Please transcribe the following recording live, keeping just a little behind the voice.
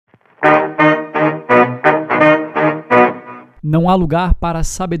Não há lugar para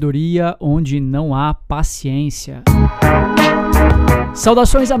sabedoria onde não há paciência.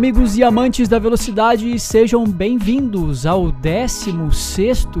 Saudações, amigos e amantes da velocidade, sejam bem-vindos ao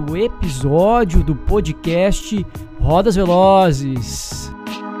 16º episódio do podcast Rodas Velozes.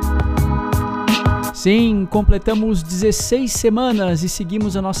 Sim, completamos 16 semanas e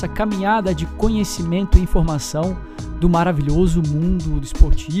seguimos a nossa caminhada de conhecimento e informação do maravilhoso mundo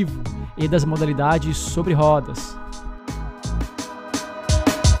esportivo e das modalidades sobre rodas.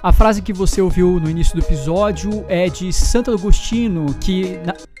 A frase que você ouviu no início do episódio é de Santo Agostinho, que...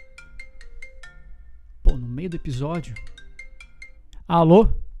 no meio do episódio... Alô?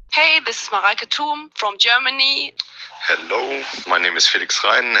 Hey, this is Mareike Thum from Germany. Hello, my name is Felix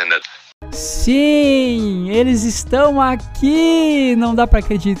Rein and... Sim, eles estão aqui! Não dá para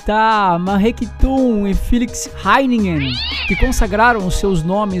acreditar! Mareike Thum e Felix Heiningen, que consagraram os seus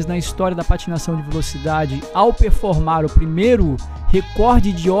nomes na história da patinação de velocidade ao performar o primeiro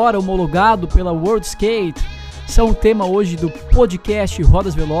recorde de hora homologado pela World Skate, são o tema hoje do podcast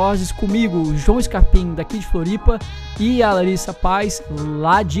Rodas Velozes, comigo, João Scarpim, daqui de Floripa, e a Larissa Paz,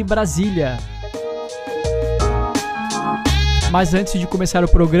 lá de Brasília. Mas antes de começar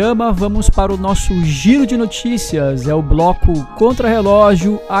o programa, vamos para o nosso giro de notícias, é o bloco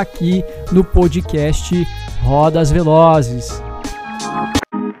Contra-Relógio aqui no podcast Rodas Velozes.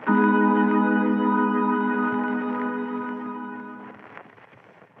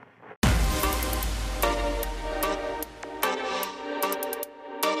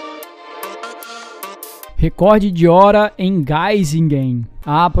 Recorde de hora em Geisingen.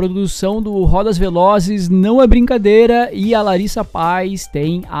 A produção do Rodas Velozes não é brincadeira e a Larissa Paz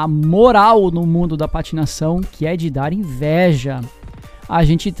tem a moral no mundo da patinação que é de dar inveja. A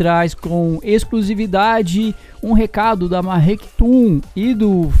gente traz com exclusividade um recado da Mareike Thum e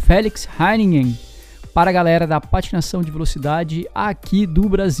do Felix Heiningen para a galera da patinação de velocidade aqui do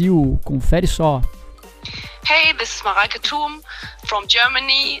Brasil. Confere só. Hey, this is Mareike Thum from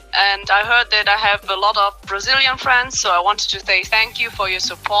Germany, and I heard that I have a lot of Brazilian friends, so I wanted to say thank you for your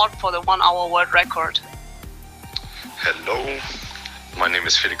support for the 1-hour world record. Hello, my name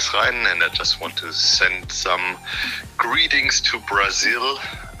is Felix Rein and I just want to send some greetings to Brazil,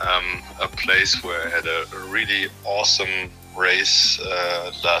 a place where I had a really awesome race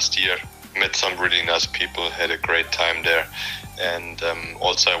last year. Met some really nice people, had a great time there. And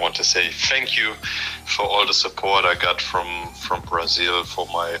also I want to say thank you for all the support I got from Brazil for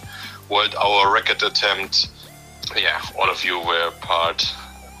my world hour record attempt. Yeah, all of you were part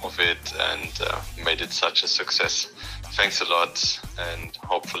of it and made it such a success. Thanks a lot, and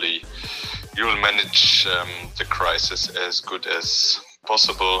hopefully you will manage the crisis as good as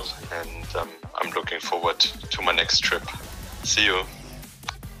possible. And I'm looking forward to my next trip. See you.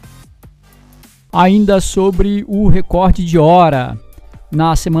 Ainda sobre o recorde de hora.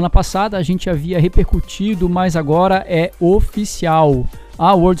 Na semana passada a gente havia repercutido, mas agora é oficial.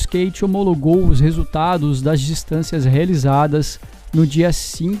 A World Skate homologou os resultados das distâncias realizadas no dia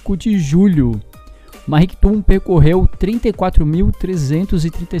 5 de julho. Mareike Thum percorreu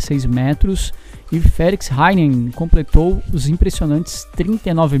 34.336 metros e Felix Heiningen completou os impressionantes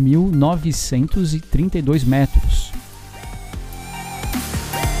 39.932 metros.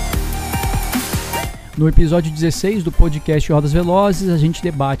 No episódio 16 do podcast Rodas Velozes, a gente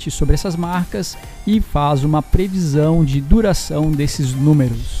debate sobre essas marcas e faz uma previsão de duração desses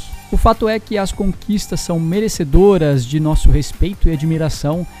números. O fato é que as conquistas são merecedoras de nosso respeito e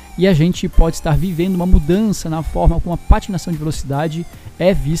admiração e a gente pode estar vivendo uma mudança na forma como a patinação de velocidade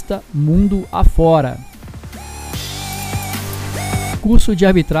é vista mundo afora. Curso de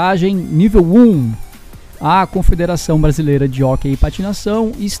arbitragem nível 1. A Confederação Brasileira de Hóquei e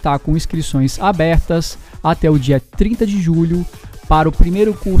Patinação está com inscrições abertas até o dia 30 de julho para o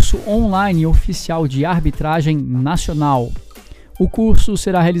primeiro curso online oficial de arbitragem nacional. O curso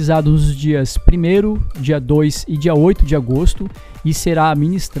será realizado nos dias 1º, dia 2 e dia 8 de agosto e será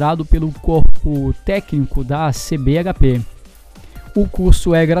ministrado pelo corpo técnico da CBHP. O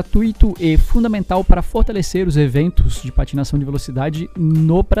curso é gratuito e fundamental para fortalecer os eventos de patinação de velocidade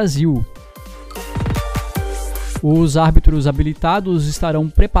no Brasil. Os árbitros habilitados estarão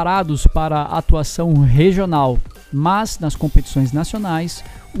preparados para a atuação regional, mas nas competições nacionais,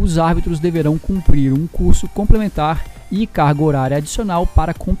 os árbitros deverão cumprir um curso complementar e carga horária adicional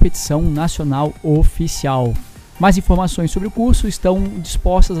para a competição nacional oficial. Mais informações sobre o curso estão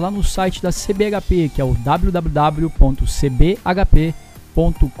dispostas lá no site da CBHP, que é o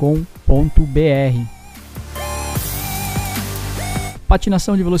www.cbhp.com.br.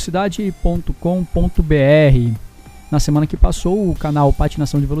 patinaçãodevelocidade.com.br. Na semana que passou, o canal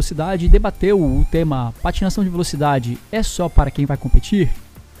Patinação de Velocidade debateu o tema Patinação de Velocidade é só para quem vai competir?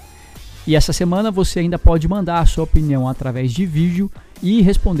 E essa semana você ainda pode mandar a sua opinião através de vídeo e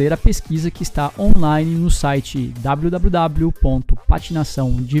responder a pesquisa que está online no site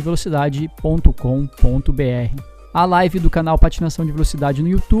www.patinaçãodevelocidade.com.br. A live do canal Patinação de Velocidade no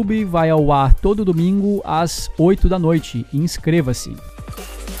YouTube vai ao ar todo domingo às 8 da noite. Inscreva-se!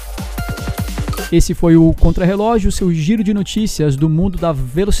 Esse foi o Contrarrelógio, seu giro de notícias do mundo da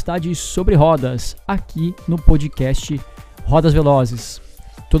velocidade sobre rodas, aqui no podcast Rodas Velozes.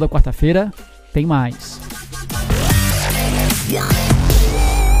 Toda quarta-feira tem mais.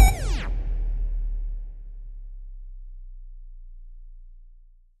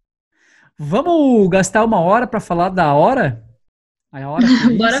 Vamos gastar uma hora para falar da hora? A hora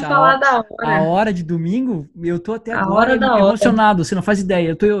feliz, Bora falar da hora. A hora de domingo? Eu tô até A agora hora da hora. emocionado, você não faz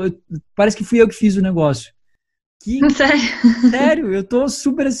ideia. Parece que fui eu que fiz o negócio. Sério, eu tô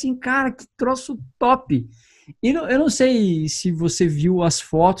super assim, cara, que troço top. E eu não sei se você viu as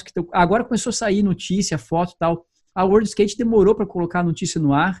fotos, agora começou a sair notícia, foto e tal. A World Skate demorou para colocar a notícia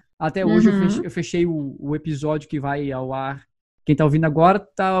no ar. Até hoje eu fechei o episódio que vai ao ar. Quem tá ouvindo agora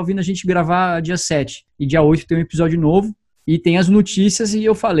tá ouvindo a gente gravar dia 7. E dia 8 tem um episódio novo. E tem as notícias e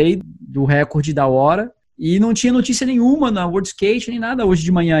eu falei do recorde da hora. E não tinha notícia nenhuma na World Skate, nem nada hoje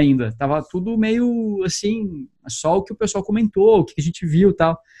de manhã ainda. Tava tudo meio assim, só o que o pessoal comentou, o que a gente viu e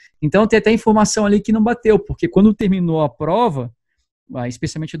tal. Então tem até informação ali que não bateu, porque quando terminou a prova,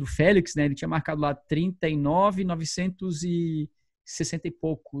 especialmente a do Félix, né, ele tinha marcado lá 39.960 e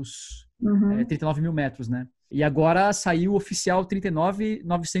poucos, 39 mil metros, né? E agora saiu o oficial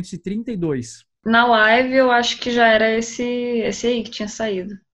 39.932. Na live eu acho que já era esse aí que tinha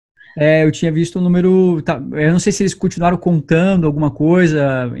saído. Eu tinha visto o número, eu não sei se eles continuaram contando alguma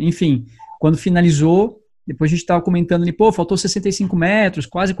coisa, enfim, quando finalizou, depois a gente estava comentando ali, faltou 65 metros,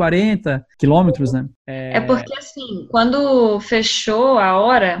 quase 40 quilômetros, né? É porque assim, quando fechou a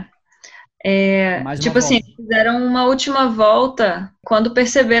hora, tipo assim, fizeram uma última volta quando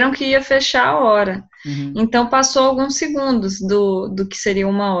perceberam que ia fechar a hora. Então passou alguns segundos do que seria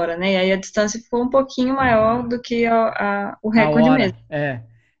uma hora, né? E aí a distância ficou um pouquinho maior do que o recorde mesmo.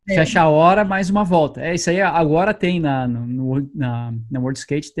 Fecha a hora, mais uma volta. Isso aí agora tem na World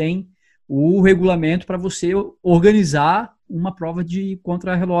Skate, tem o regulamento para você organizar uma prova de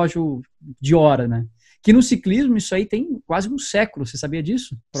contrarrelógio de hora, né? Que no ciclismo isso aí tem quase um século, você sabia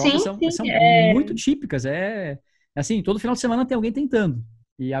disso? Provas são muito típicas, assim, todo final de semana tem alguém tentando.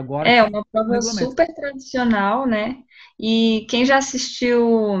 E agora é uma prova super tradicional, né? E quem já assistiu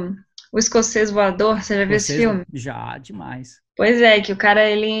O Escocês Voador, você já viu esse filme? Já, demais. Pois é, que o cara,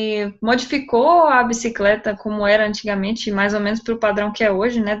 ele modificou a bicicleta como era antigamente, mais ou menos para o padrão que é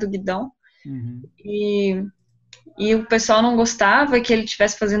hoje, né, do guidão. E o pessoal não gostava que ele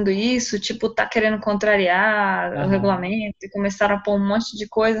estivesse fazendo isso, tipo, tá querendo contrariar o regulamento, e começaram a pôr um monte de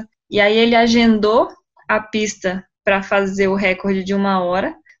coisa. E aí ele agendou a pista para fazer o recorde de uma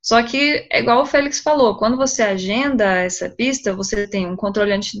hora. Só que, é igual o Félix falou, quando você agenda essa pista, você tem um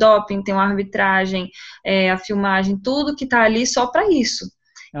controle antidoping, tem uma arbitragem, a filmagem, tudo que tá ali só para isso.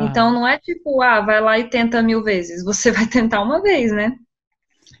 Então, não é tipo, vai lá e tenta 1000 vezes. Você vai tentar uma vez, né?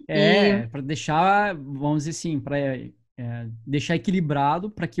 Para deixar, vamos dizer assim, para deixar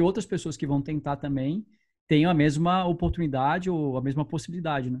equilibrado para que outras pessoas que vão tentar também tenham a mesma oportunidade ou a mesma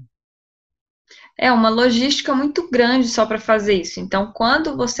possibilidade, né? É uma logística muito grande só para fazer isso. Então,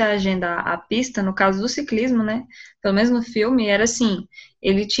 quando você agenda a pista, no caso do ciclismo, né? Pelo menos no filme, era assim,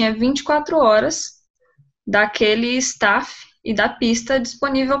 ele tinha 24 horas daquele staff e da pista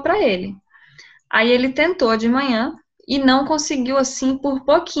disponível para ele. Aí ele tentou de manhã e não conseguiu, assim, por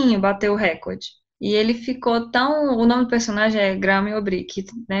pouquinho bater o recorde. E ele ficou tão... O nome do personagem é Graham Obrick,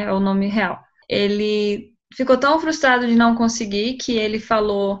 né? É o nome real. Ele ficou tão frustrado de não conseguir que ele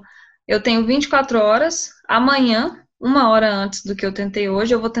falou... Eu tenho 24 horas, amanhã, 1 hora antes do que eu tentei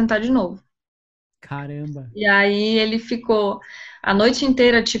hoje, eu vou tentar de novo. Caramba! E aí ele ficou a noite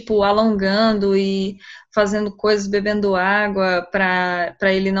inteira, tipo, alongando e fazendo coisas, bebendo água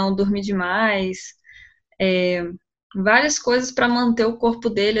para ele não dormir demais. Várias coisas para manter o corpo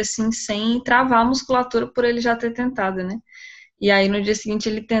dele, assim, sem travar a musculatura por ele já ter tentado, né? E aí no dia seguinte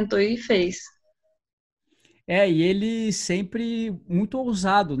ele tentou e fez. E ele sempre muito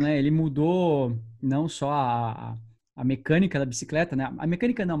ousado, né? Ele mudou não só a mecânica da bicicleta, né? A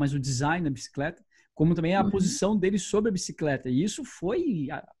mecânica não, mas o design da bicicleta, como também a posição dele sobre a bicicleta. E isso foi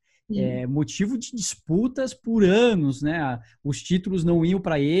motivo de disputas por anos, né? Os títulos não iam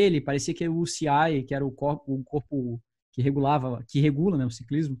para ele, parecia que o UCI, que era o corpo que regula, né, o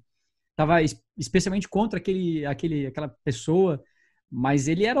ciclismo, estava especialmente contra aquela pessoa, mas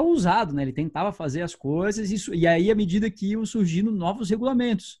ele era ousado, né? Ele tentava fazer as coisas e aí, à medida que iam surgindo novos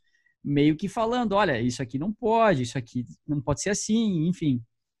regulamentos, meio que falando, olha, isso aqui não pode, isso aqui não pode ser assim, enfim.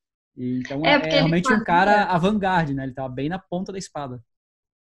 Então Porque é realmente um cara avant-garde, né? Ele estava bem na ponta da espada.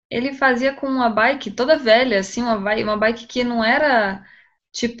 ele fazia com uma bike toda velha, assim, uma bike que não era,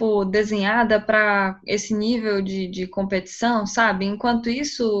 tipo, desenhada para esse nível de competição, sabe? Enquanto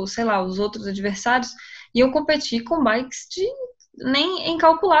isso, sei lá, os outros adversários iam competir com bikes de nem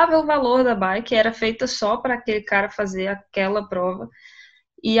incalculável o valor da bike, era feita só para aquele cara fazer aquela prova.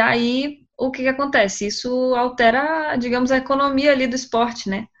 E aí, o que acontece? Isso altera, digamos, a economia ali do esporte,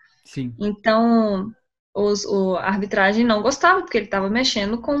 né? Sim. Então, a arbitragem não gostava, porque ele estava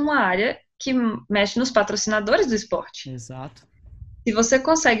mexendo com uma área que mexe nos patrocinadores do esporte. Exato. Se você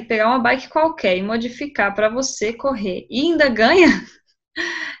consegue pegar uma bike qualquer e modificar para você correr e ainda ganha,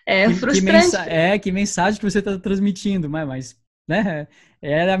 frustrante. Que mensagem que você está transmitindo, mas né?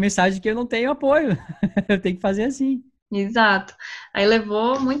 É a mensagem que eu não tenho apoio. Eu tenho que fazer assim. Exato. Aí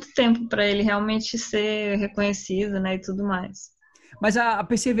levou muito tempo para ele realmente ser reconhecido, né, e tudo mais. Mas a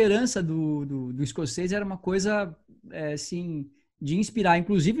perseverança do escocês era uma coisa, assim, de inspirar.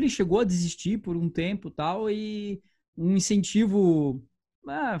 Inclusive, ele chegou a desistir por um tempo tal, e um incentivo,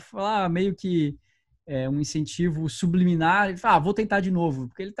 falar meio que um incentivo subliminar. Ele falou, vou tentar de novo,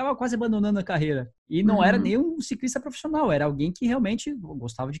 porque ele estava quase abandonando a carreira. E não era nem um ciclista profissional, era alguém que realmente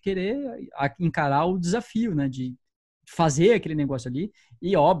gostava de querer encarar o desafio, né, de fazer aquele negócio ali.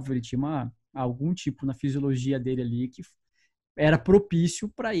 E, óbvio, ele tinha algum tipo na fisiologia dele ali que era propício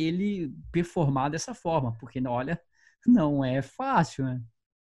para ele performar dessa forma, porque, olha, não é fácil, né?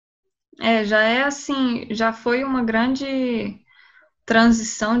 Já é assim, já foi uma grande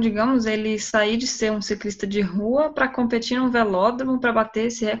transição, digamos, ele sair de ser um ciclista de rua para competir num velódromo para bater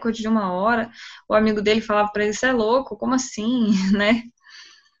esse recorde de 1 hora. O amigo dele falava para ele, você é louco, como assim, né?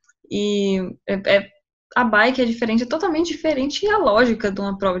 E a bike é diferente, é totalmente diferente, e a lógica de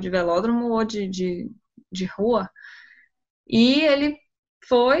uma prova de velódromo ou de rua. E ele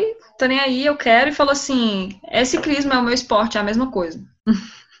foi, tô nem aí, eu quero, e falou assim, ciclismo é o meu esporte, é a mesma coisa.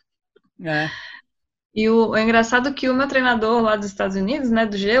 E o engraçado é que o meu treinador lá dos Estados Unidos, né,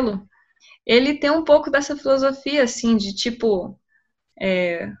 do gelo, ele tem um pouco dessa filosofia, assim, de tipo,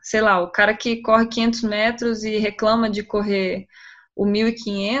 sei lá, o cara que corre 500 metros e reclama de correr o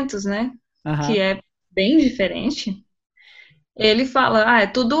 1.500, né, que é bem diferente. Ele fala, é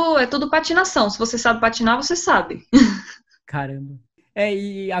tudo patinação, se você sabe patinar, você sabe. Caramba.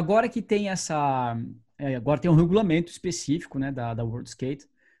 E agora que tem agora tem um regulamento específico, né, da World Skate,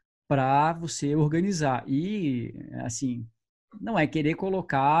 para você organizar. E, assim, não é querer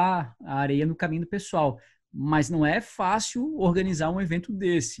colocar a areia no caminho do pessoal, mas não é fácil organizar um evento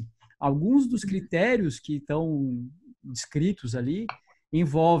desse. Alguns dos critérios que estão descritos ali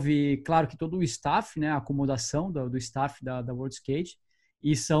envolve, claro, que todo o staff, né, a acomodação do staff da World Skate,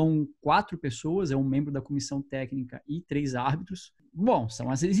 e são 4 pessoas, é um membro da comissão técnica e 3 árbitros. Bom,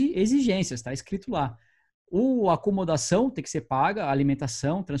 são as exigências, está escrito lá. A acomodação tem que ser paga, a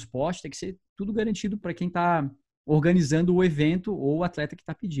alimentação, transporte, tem que ser tudo garantido para quem está organizando o evento ou o atleta que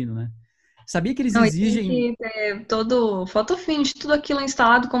está pedindo, né? Sabia que eles exigem... Tem que ter todo photo finish, tudo aquilo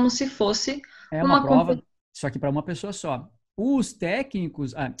instalado como se fosse uma prova, só que para uma pessoa só. Os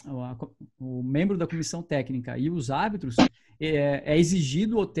técnicos, o membro da comissão técnica e os árbitros, é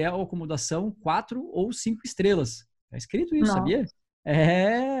exigido hotel, acomodação 4 ou 5 estrelas. É escrito isso, sabia?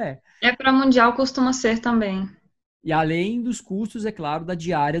 Para mundial costuma ser também. E além dos custos, é claro, da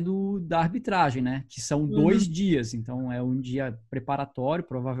diária da arbitragem, né? Que são 2 dias. Então, é um dia preparatório,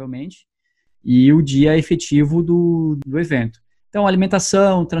 provavelmente, e o dia efetivo do evento. Então,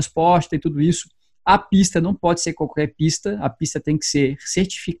 alimentação, transporte e tudo isso. A pista não pode ser qualquer pista. A pista tem que ser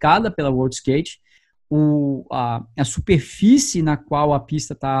certificada pela World Skate. A superfície na qual a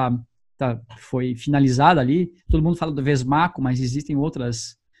pista foi finalizada ali, todo mundo fala do Vesmaco, mas existem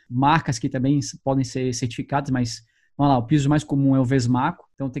outras marcas que também podem ser certificadas, mas vamos lá, o piso mais comum é o Vesmaco,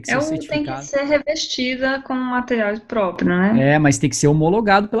 então tem que ser certificado. Tem que ser revestida com material próprio, né? Mas tem que ser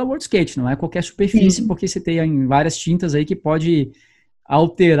homologado pela World Skate, não é qualquer superfície, porque você tem várias tintas aí que pode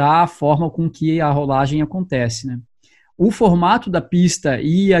alterar a forma com que a rolagem acontece, né? O formato da pista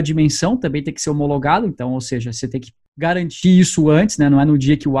e a dimensão também tem que ser homologado, então, ou seja, você tem que garantir isso antes, né? Não é no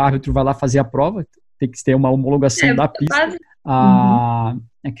dia que o árbitro vai lá fazer a prova, tem que ter uma homologação da pista. A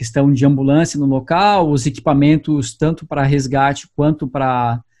questão de ambulância no local, os equipamentos tanto para resgate quanto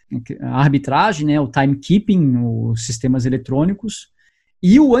para arbitragem, né? O timekeeping, os sistemas eletrônicos,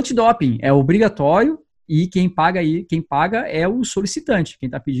 e o antidoping é obrigatório E quem paga é o solicitante. Quem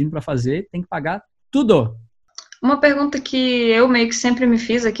está pedindo para fazer tem que pagar tudo. Uma pergunta que eu meio que sempre me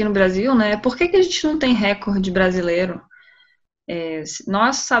fiz aqui no Brasil, né? Por que a gente não tem recorde brasileiro?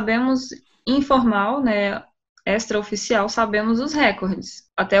 Nós sabemos informal, né? Extraoficial, sabemos os recordes.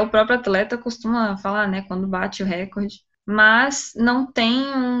 Até o próprio atleta costuma falar, né? Quando bate o recorde. Mas não tem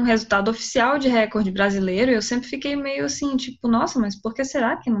um resultado oficial de recorde brasileiro. Eu sempre fiquei meio assim, tipo, nossa, mas por que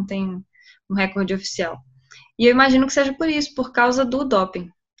será que não tem um recorde oficial? E eu imagino que seja por isso, por causa do doping,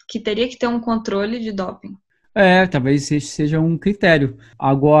 que teria que ter um controle de doping. Talvez seja um critério.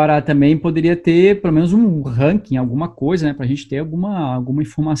 Agora, também poderia ter, pelo menos, um ranking, alguma coisa, né, para a gente ter alguma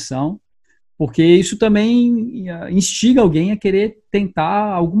informação, porque isso também instiga alguém a querer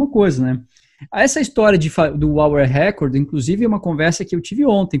tentar alguma coisa, né? Essa história do Hour Record, inclusive, é uma conversa que eu tive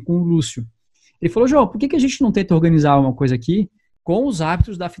ontem com o Lúcio. Ele falou, João, por que a gente não tenta organizar uma coisa aqui com os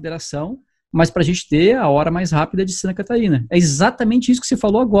árbitros da federação, mas para a gente ter a hora mais rápida de Santa Catarina? É exatamente isso que você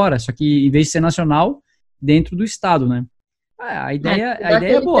falou agora, só que em vez de ser nacional, dentro do estado, né? A ideia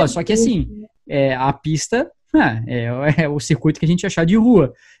é boa, só que assim, a pista é o circuito que a gente achar de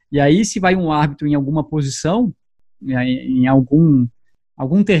rua. E aí, se vai um árbitro em alguma posição, em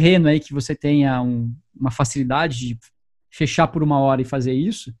algum terreno aí que você tenha uma facilidade de fechar por uma hora e fazer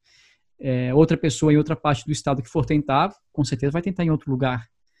isso, outra pessoa em outra parte do estado que for tentar, com certeza vai tentar em outro lugar.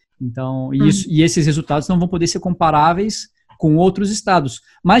 Então, e esses resultados não vão poder ser comparáveis com outros estados,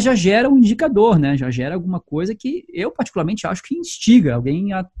 mas já gera um indicador, né? Já gera alguma coisa que eu particularmente acho que instiga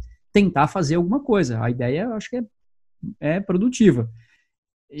alguém a tentar fazer alguma coisa. A ideia eu acho que é produtiva.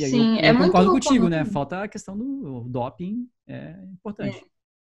 E aí Sim, eu concordo contigo, né? Falta a questão do doping, é importante.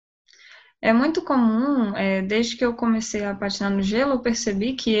 É muito comum, desde que eu comecei a patinar no gelo, eu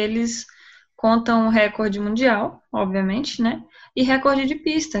percebi que eles contam recorde mundial, obviamente, né? E recorde de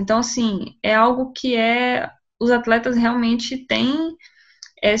pista. Então, assim, é algo que os atletas realmente têm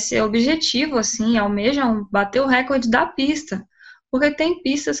esse objetivo, assim, almejam bater o recorde da pista, porque tem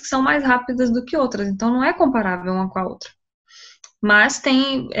pistas que são mais rápidas do que outras, então não é comparável uma com a outra. Mas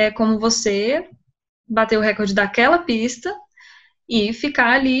tem como você bater o recorde daquela pista e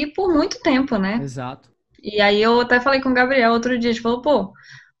ficar ali por muito tempo, né? Exato. E aí eu até falei com o Gabriel outro dia, a gente falou, pô,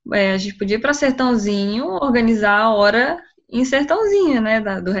 a gente podia ir para Sertãozinho, organizar a hora em Sertãozinho, né,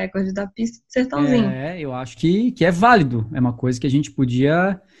 do recorde da pista de Sertãozinho. Eu acho que é válido, é uma coisa que a gente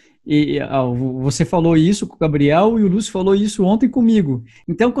podia... você falou isso com o Gabriel e o Lúcio falou isso ontem comigo.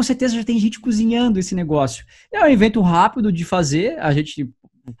 Então, com certeza, já tem gente cozinhando esse negócio. É um evento rápido de fazer, a gente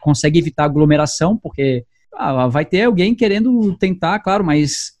consegue evitar aglomeração, porque vai ter alguém querendo tentar, claro,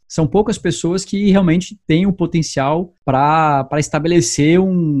 mas são poucas pessoas que realmente têm o potencial para estabelecer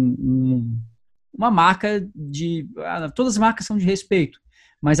uma marca de... todas as marcas são de respeito,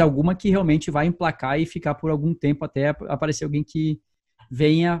 mas alguma que realmente vai emplacar e ficar por algum tempo até aparecer alguém que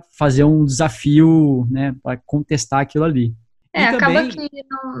venha fazer um desafio, né, para contestar aquilo ali. Acaba que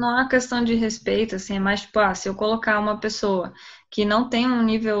não é questão de respeito, assim, é mais tipo, se eu colocar uma pessoa que não tem um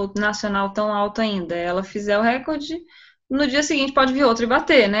nível nacional tão alto ainda, ela fizer o recorde, no dia seguinte pode vir outro e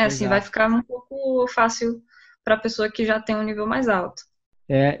bater, né? Assim, vai ficar um pouco fácil para a pessoa que já tem um nível mais alto.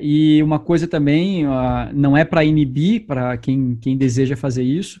 E uma coisa também, não é para inibir, para quem deseja fazer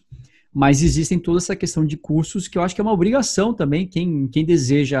isso, mas existem toda essa questão de cursos que eu acho que é uma obrigação também, quem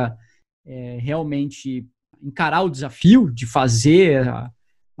deseja realmente encarar o desafio de fazer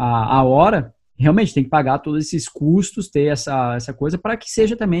a hora, realmente tem que pagar todos esses custos, ter essa coisa para que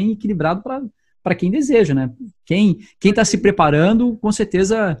seja também equilibrado para quem deseja, né? Quem está se preparando, com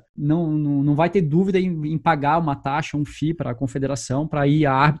certeza não vai ter dúvida em pagar uma taxa, um FII para a confederação, para ir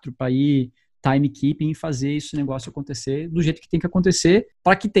árbitro, para ir timekeeping e fazer esse negócio acontecer do jeito que tem que acontecer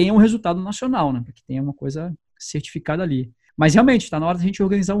para que tenha um resultado nacional, né? Para que tenha uma coisa certificada ali. Mas realmente, está na hora da gente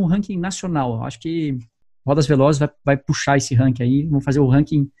organizar um ranking nacional. Eu acho que Rodas Velozes vai puxar esse ranking aí, vamos fazer o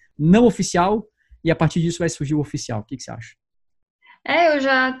ranking não oficial e a partir disso vai surgir o oficial. O que você acha? Eu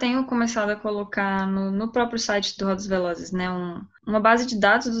já tenho começado a colocar no próprio site do Rodas Velozes, né, uma base de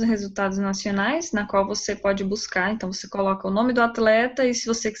dados dos resultados nacionais, na qual você pode buscar. Então, você coloca o nome do atleta e se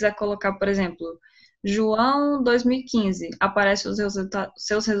você quiser colocar, por exemplo, João 2015, aparece os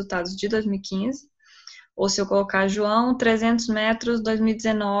seus resultados de 2015. Ou se eu colocar João 300 metros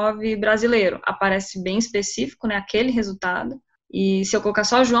 2019 brasileiro, aparece bem específico, né, aquele resultado. E se eu colocar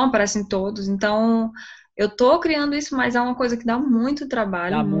só João, aparecem todos. Então, eu tô criando isso, mas é uma coisa que dá muito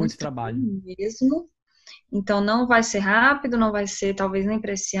trabalho. Dá muito trabalho mesmo. Então, não vai ser rápido, não vai ser talvez nem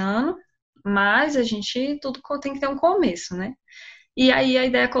para esse ano, mas tudo tem que ter um começo, né? E aí a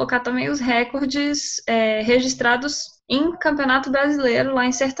ideia é colocar também os recordes registrados em Campeonato Brasileiro lá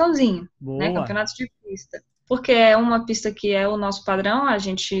em Sertãozinho, né? Boa. Campeonato de pista. Porque é uma pista que é o nosso padrão, a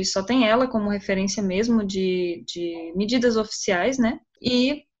gente só tem ela como referência mesmo de medidas oficiais, né?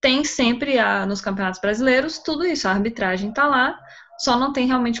 E tem sempre nos campeonatos brasileiros tudo isso, a arbitragem tá lá, só não tem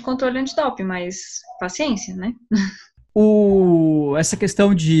realmente controle antidoping, mas paciência, né? Essa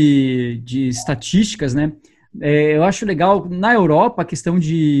questão de estatísticas, né? Eu acho legal, na Europa, a questão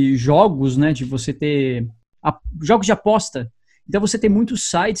de jogos, né? De você ter jogos de aposta. Então você tem muitos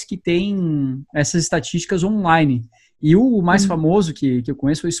sites que têm essas estatísticas online. E o mais famoso que eu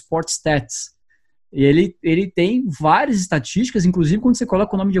conheço é o Sportstats. E ele tem várias estatísticas, inclusive quando você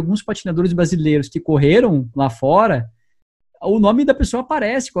coloca o nome de alguns patinadores brasileiros que correram lá fora, o nome da pessoa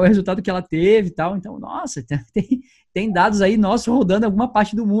aparece, qual é o resultado que ela teve e tal. Então, nossa, tem dados aí nossos rodando em alguma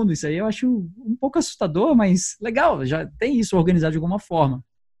parte do mundo. Isso aí eu acho um pouco assustador, mas legal, já tem isso organizado de alguma forma.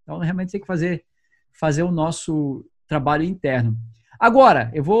 Então, realmente tem que fazer o nosso trabalho interno. Agora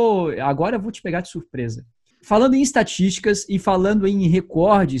eu vou te pegar de surpresa. Falando em estatísticas e falando em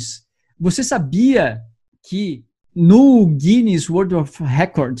recordes, você sabia que no Guinness World of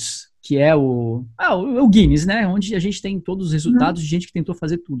Records, que é o Guinness, né, onde a gente tem todos os resultados de gente que tentou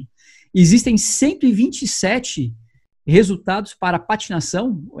fazer tudo, existem 127 resultados para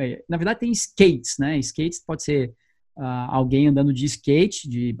patinação. Na verdade tem skates, né? Skates pode ser alguém andando de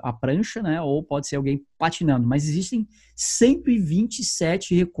skate, a prancha, né? Ou pode ser alguém patinando. Mas existem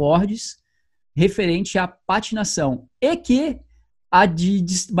 127 recordes referente à patinação. E que a de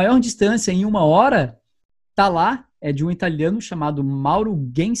maior distância em 1 hora tá lá, é de um italiano chamado Mauro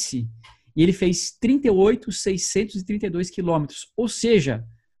Gensi, e ele fez 38.632 quilômetros. Ou seja,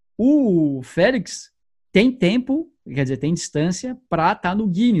 o Félix tem tempo, quer dizer, tem distância para estar no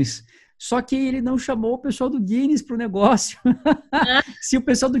Guinness. Só que ele não chamou o pessoal do Guinness para o negócio. Se o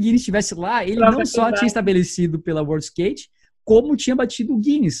pessoal do Guinness estivesse lá, ele não só tinha estabelecido pela World Skate, como tinha batido o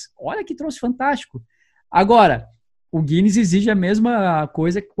Guinness. Olha que troço fantástico. Agora, o Guinness exige a mesma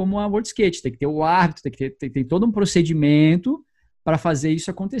coisa como a World Skate. Tem que ter o árbitro, tem todo um procedimento para fazer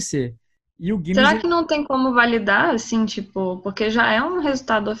isso acontecer. E o Guinness... Será que não tem como validar, assim, tipo, porque já é um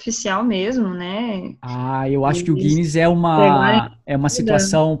resultado oficial mesmo, né? Eu acho que o Guinness é uma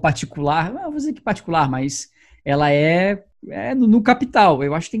situação particular, não vou dizer que particular, mas ela é no capital.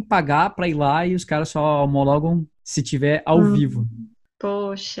 Eu acho que tem que pagar para ir lá e os caras só homologam se tiver ao vivo.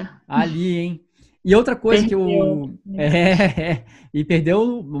 Poxa. Ali, hein? E outra coisa perdeu. E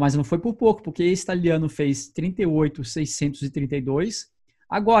perdeu, mas não foi por pouco, porque esse italiano fez 38.632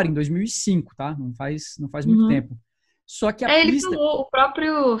 agora, em 2005, tá? Não faz muito tempo. Só que a pista... o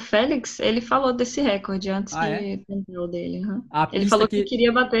próprio Félix, ele falou desse recorde antes que perdeu dele. Ele falou que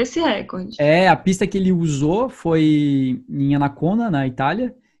queria bater esse recorde. A pista que ele usou foi em Ancona, na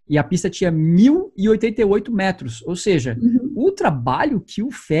Itália, e a pista tinha 1.088 metros. Ou seja, o trabalho que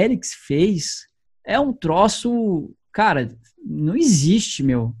o Félix fez é um troço... Cara, não existe,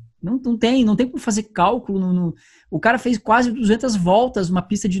 meu. Não tem como fazer cálculo. O cara fez quase 200 voltas numa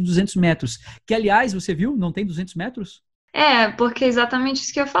pista de 200 metros. Que, aliás, você viu? Não tem 200 metros? Porque é exatamente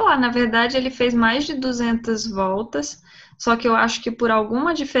isso que eu ia falar. Na verdade, ele fez mais de 200 voltas, só que eu acho que por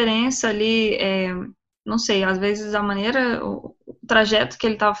alguma diferença ali, não sei, às vezes a maneira, o trajeto que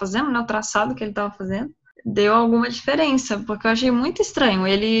ele estava fazendo, né, o traçado que ele estava fazendo, deu alguma diferença, porque eu achei muito estranho.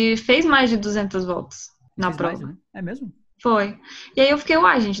 Ele fez mais de 200 voltas na prova. Mais, né? É mesmo? Foi. E aí eu fiquei,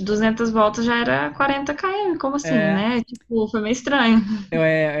 gente, 200 voltas já era 40 km, como assim, né? Tipo, foi meio estranho.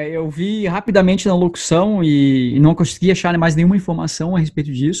 Eu vi rapidamente na locução e não consegui achar mais nenhuma informação a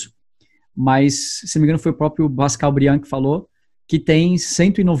respeito disso, mas, se não me engano, foi o próprio Pascal Briand que falou que tem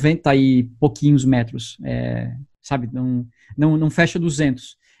 190 e pouquinhos metros, sabe? Não fecha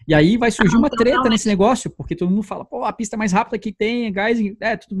 200. E aí vai surgir uma treta nesse negócio, porque todo mundo fala, a pista mais rápida que tem, guys,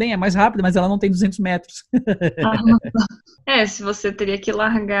 tudo bem, é mais rápida, mas ela não tem 200 metros. Se você teria que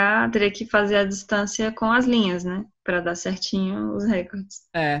largar, teria que fazer a distância com as linhas, né? Para dar certinho os recordes.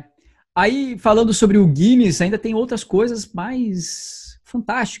 Aí, falando sobre o Guinness, ainda tem outras coisas mais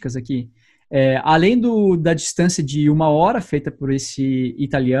fantásticas aqui. Além da distância de 1 hora feita por esse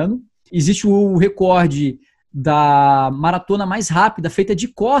italiano, existe o recorde da maratona mais rápida, feita de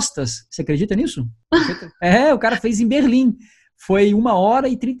costas. Você acredita nisso? O cara fez em Berlim. Foi 1 hora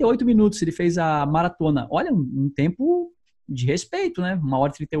e 38 minutos. Ele fez a maratona. Olha, um tempo de respeito, né? 1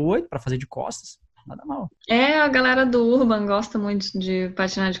 hora e 38 para fazer de costas. nada mal. A galera do Urban gosta muito de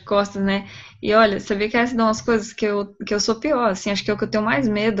patinar de costas, né? E olha, você vê que essas são as coisas que eu sou pior, assim, acho que o que eu tenho mais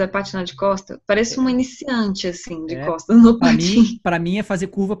medo é patinar de costas. Pareço uma iniciante, assim, de É, costas no para patins. mim, para mim é fazer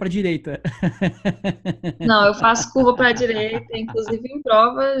curva para direita. Não, eu faço curva para a direita, inclusive em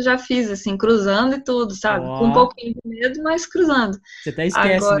prova já fiz, assim, cruzando e tudo, sabe? Com um Ó, pouquinho de medo, mas cruzando. você até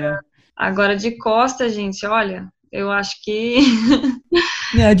esquece, Agora, né? agora de costa, gente, olha, eu acho que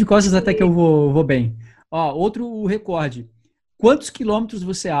É, de costas até que eu vou bem. Ó, outro recorde. Quantos quilômetros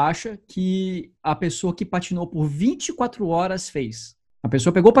você acha que a pessoa que patinou por 24 horas fez? A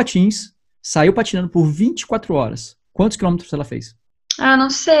pessoa pegou patins, saiu patinando por 24 horas. Quantos quilômetros ela fez? não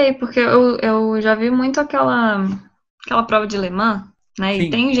sei, porque eu já vi muito aquela prova de Le Mans, né? E Sim,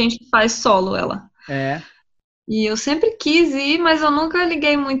 tem gente que faz solo ela. é. E eu sempre quis ir, mas eu nunca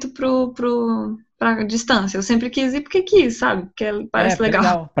liguei muito pra distância. Eu sempre quis ir porque quis, sabe? Porque É, parece porque é legal.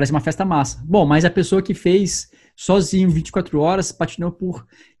 legal. Parece uma festa massa. Bom, mas a pessoa que fez sozinho 24 horas patinou por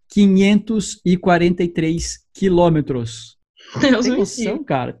 543 quilômetros. Deus Tem me livre. noção,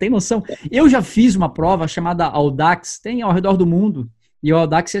 cara? Tem noção? Eu já fiz uma prova chamada Audax, tem ao redor do mundo. E o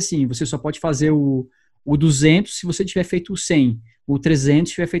Audax é assim, você só pode fazer o 200 se você tiver feito o 100, o 300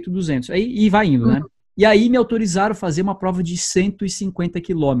 se tiver feito o 200. Aí e vai indo, né? E aí me autorizaram a fazer uma prova de 150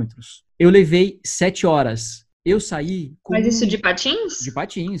 quilômetros. Eu levei 7 horas. Eu saí com Mas isso de de patins?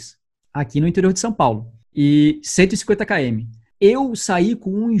 patins, aqui no interior de São Paulo. E 150 km. Eu saí com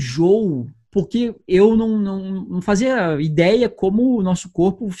um enjoo, porque eu não fazia ideia como o nosso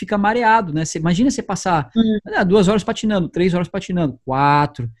corpo fica mareado, né? Imagina você passar 2 horas patinando, 3 horas patinando,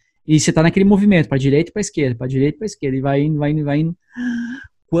 4, e você tá naquele movimento, para direita e para esquerda, para direita e para esquerda, e vai indo, vai indo, vai indo.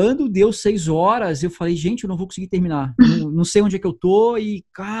 Quando deu 6 horas, eu falei, gente, eu não vou conseguir terminar. Não sei onde é que eu tô, e,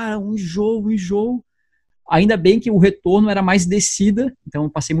 cara, um enjoo, um enjoo. Ainda bem que o retorno era mais descida, então eu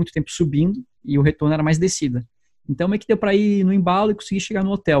passei muito tempo subindo e o retorno era mais descida. Então meio que deu para ir no embalo e conseguir chegar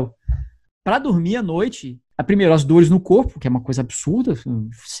no hotel. Para dormir à noite, primeiro as dores no corpo, que é uma coisa absurda,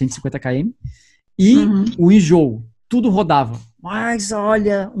 150 km, e Uhum. o enjoo, tudo rodava. Mas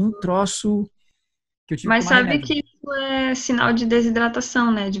olha, um troço que eu tive que Mas tomar sabe remédio. que isso é sinal de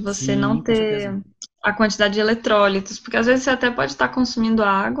desidratação, né? De você não Sim, com certeza. ter a quantidade de eletrólitos. Porque às vezes você até pode estar consumindo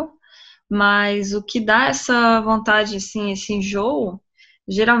água, mas o que dá essa vontade, assim, esse enjoo,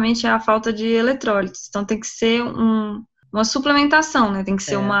 geralmente é a falta de eletrólitos. Então tem que ser uma suplementação, né? Tem que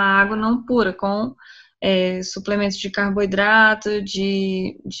ser uma É, água não pura, com suplementos de carboidrato,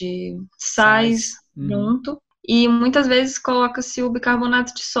 de sais sais. Uhum. junto. E muitas vezes coloca-se o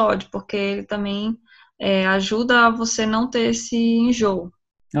bicarbonato de sódio, porque ele também ajuda a você não ter esse enjoo.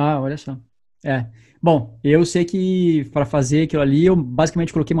 Ah, olha só. É. Bom, eu sei que para fazer aquilo ali, eu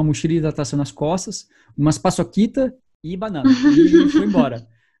basicamente coloquei uma mochila de hidratação nas costas, umas paçoquita e banana. E fui embora.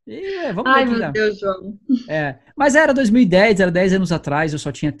 E vamos ver o Ai, que meu dá. Deus, João. Mas era 2010, era 10 anos atrás, eu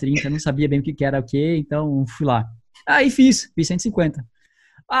só tinha 30, não sabia bem o que era o que, então fui lá. Aí fiz 150.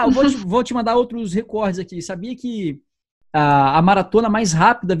 Ah, eu vou te mandar outros recordes aqui. Sabia que a maratona mais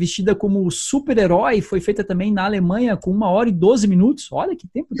rápida, vestida como super-herói, foi feita também na Alemanha com 1 hora e 12 minutos? Olha que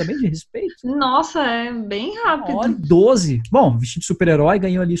tempo também de respeito. Nossa, é bem 1 hora e 12. Bom, vestido de super-herói,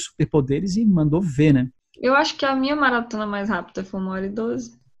 ganhou ali superpoderes e mandou ver, né? Eu acho que a minha maratona mais rápida foi 1 hora e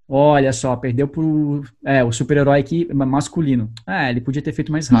 12. Olha só, perdeu pro o super-herói aqui masculino. Ele podia ter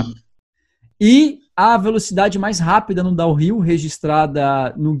feito mais rápido. E a velocidade mais rápida no downhill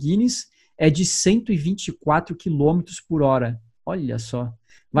registrada no Guinness é de 124 quilômetros por hora. Olha só.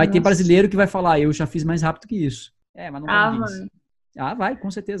 Vai ter Nossa. brasileiro que vai falar, eu já fiz mais rápido que isso. Mas não tá no Guinness. Vai. Vai, com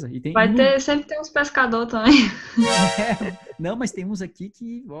certeza. E tem Sempre tem uns pescador também. não, mas tem uns aqui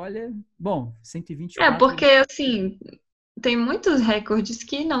que, olha, bom, É, 124. porque assim, tem muitos recordes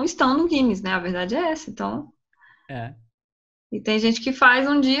que não estão no Guinness, né? A verdade é essa, então. É. E tem gente que faz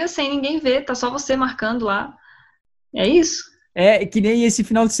um dia sem ninguém ver, tá só você marcando lá. É isso. Que nem esse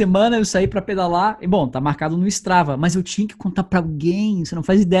final de semana eu saí pra pedalar, e bom, tá marcado no Strava, mas eu tinha que contar pra alguém, você não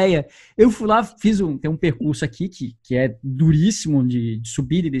faz ideia. Eu fui lá, tem um percurso aqui que é duríssimo de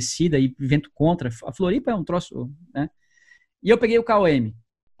subida e descida e vento contra. A Floripa é um troço, né? E eu peguei o KOM.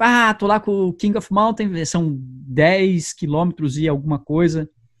 Tô lá com o King of Mountain, são 10 quilômetros e alguma coisa,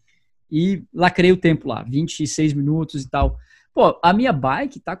 e lacrei o tempo lá, 26 minutos e tal. Pô, a minha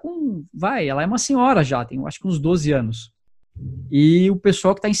bike tá ela é uma senhora já, tem acho que uns 12 anos. E o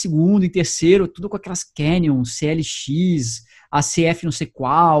pessoal que tá em segundo, em terceiro, tudo com aquelas Canyon, CLX, ACF não sei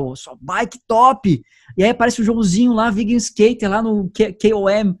qual, só bike top. E aí aparece o Joãozinho lá, Vegan Skater, lá no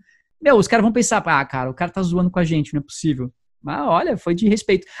KOM. Meu, os caras vão pensar, cara, o cara tá zoando com a gente, não é possível. Mas olha, foi de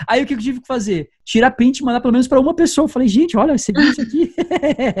respeito. Aí o que eu tive que fazer? Tirar print e mandar pelo menos para uma pessoa. Eu falei, gente, olha, você viu isso aqui?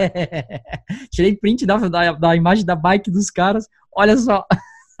 Tirei print da imagem da bike dos caras. Olha só.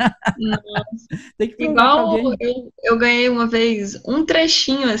 Tem que provar pra Igual alguém. eu ganhei uma vez um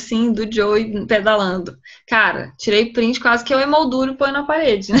trechinho assim do Joey pedalando. Cara, tirei print quase que eu emolduro e põe na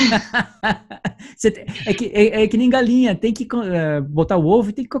parede, né? É que nem galinha, tem que botar o ovo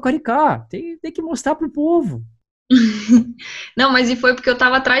e tem que cocoricar. Tem que mostrar pro povo. Não, mas e foi porque eu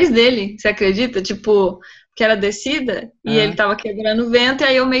tava atrás dele, você acredita? Tipo, que era descida e ele tava quebrando o vento e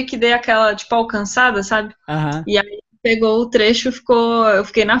aí eu meio que dei aquela, tipo, alcançada, sabe? Aham. E aí pegou o trecho, eu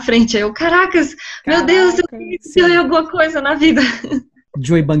fiquei na frente. Aí eu, caracas, meu Deus, eu tenho que fazer alguma coisa na vida.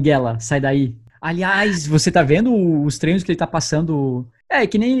 Joey Banguela, sai daí. Aliás, você tá vendo os treinos que ele tá passando? É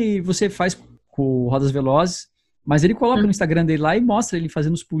que nem você faz com Rodas Velozes, mas ele coloca no Instagram dele lá e mostra ele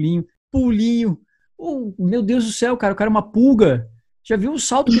fazendo os pulinhos. Pulinho. Oh, meu Deus do céu, cara, o cara é uma pulga. Já viu o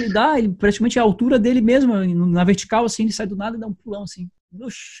salto que ele dá? Ele, praticamente a altura dele mesmo, na vertical, assim, ele sai do nada e dá um pulão, assim.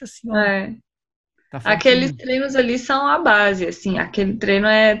 Nossa senhora. É. Tá Aqueles fortinho. treinos ali são a base, assim. Aquele treino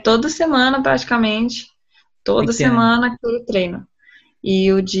é toda semana, praticamente. Tem Toda que ter, né? semana aquele treino.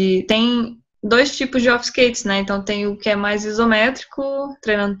 E tem dois tipos de off-skates, né? Então tem o que é mais isométrico,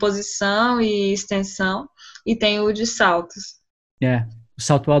 treinando posição e extensão, e tem o de saltos. É, o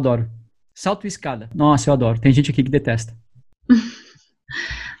salto eu adoro. Salto e escada. Nossa, eu adoro. Tem gente aqui que detesta. É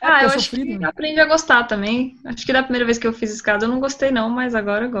porque Eu é acho sofrido, que né? aprendi a gostar também. Acho que da primeira vez que eu fiz escada eu não gostei não, mas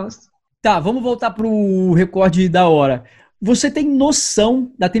agora eu gosto. Tá, vamos voltar pro recorde da hora. Você tem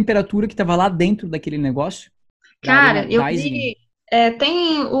noção da temperatura que tava lá dentro daquele negócio? Da Arena Cara, eu Rising? vi.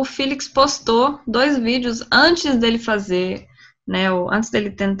 Tem o Felix postou 2 vídeos antes dele fazer, né? Antes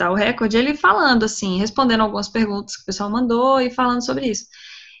dele tentar o recorde, ele falando assim, respondendo algumas perguntas que o pessoal mandou e falando sobre isso.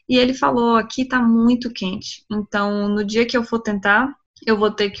 E ele falou: aqui tá muito quente. Então, no dia que eu for tentar, eu vou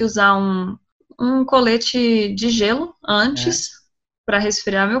ter que usar um colete de gelo É, antes para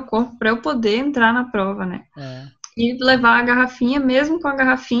resfriar meu corpo, para eu poder entrar na prova, né? é. E levar a garrafinha, mesmo com a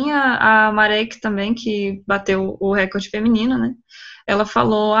garrafinha, a Marek também, que bateu o recorde feminino, né? Ela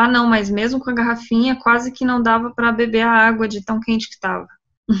falou: ah, não, mas mesmo com a garrafinha, quase que não dava para beber a água de tão quente que estava.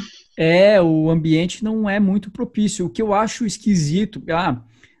 O ambiente não é muito propício. O que eu acho esquisito,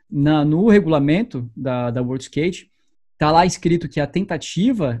 no regulamento da World Skate, tá lá escrito que a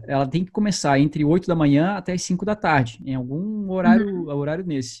tentativa, ela tem que começar entre 8 da manhã até as 5 da tarde, em algum horário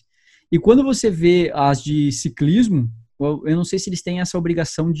nesse. E quando você vê as de ciclismo, eu não sei se eles têm essa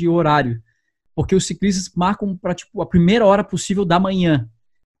obrigação de horário, porque os ciclistas marcam para tipo a primeira hora possível da manhã.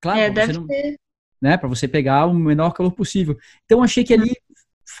 Claro, para você Deve não, ser. né, para você pegar o menor calor possível. Então achei que ali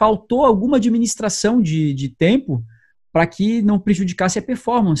faltou alguma administração de tempo para que não prejudicasse a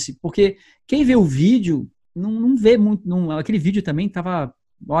performance, porque quem vê o vídeo não vê muito, aquele vídeo também tava,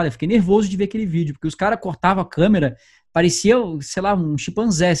 olha, fiquei nervoso de ver aquele vídeo, porque os caras cortavam a câmera, parecia, sei lá, um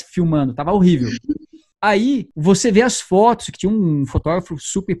chimpanzé filmando, tava horrível. Aí você vê as fotos, que tinha um fotógrafo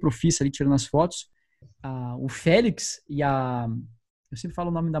super profissa ali tirando as fotos, o Félix e eu sempre falo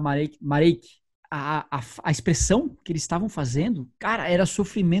o nome da Marek, a expressão que eles estavam fazendo, cara, era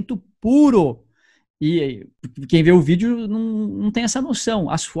sofrimento puro. E quem vê o vídeo não tem essa noção.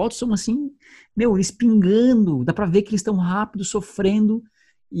 As fotos são assim, eles pingando, dá pra ver que eles estão rápido, sofrendo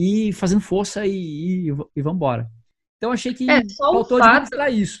e fazendo força e vambora. Então achei que Só o faltou fato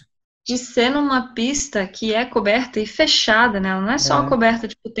administrar isso. de ser numa pista que é coberta e fechada, né? Ela não é só É, coberta,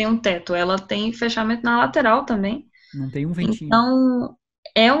 tipo, tem um teto, ela tem fechamento na lateral também. não tem um ventinho. Então,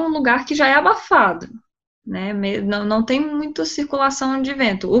 é um lugar que já é abafado, né? Não tem muita circulação de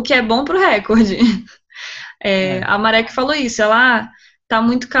vento, o que é bom pro recorde. É. A Maré que falou isso, tá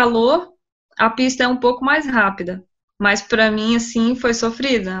muito calor, a pista é um pouco mais rápida, mas para mim, assim, foi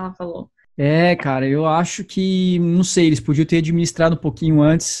sofrida, ela falou. Cara, eu acho que, não sei, eles podiam ter administrado um pouquinho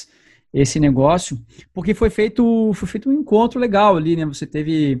antes esse negócio, porque foi feito um encontro legal ali, né? Você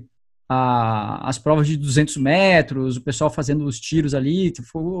teve as provas de 200 metros, o pessoal fazendo os tiros ali,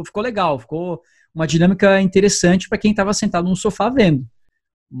 ficou legal, ficou uma dinâmica interessante para quem estava sentado no sofá vendo.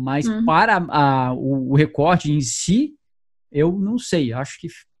 Mas para o recorde em si, eu não sei, acho que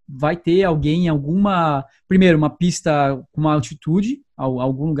vai ter alguém em primeiro, uma pista com uma altitude,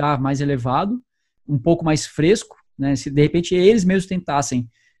 algum lugar mais elevado, um pouco mais fresco, né? Se de repente eles mesmos tentassem,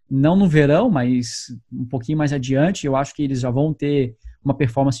 não no verão, mas um pouquinho mais adiante, eu acho que eles já vão ter uma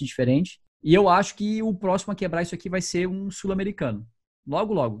performance diferente. E eu acho que o próximo a quebrar isso aqui vai ser um sul-americano.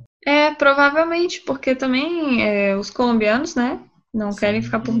 Logo, logo. Provavelmente, porque também os colombianos, né, não querem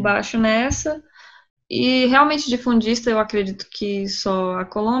ficar por Sim. baixo nessa. E realmente de fundista eu acredito que só a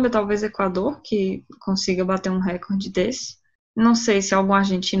Colômbia, talvez Equador, que consiga bater um recorde desse. Não sei se algum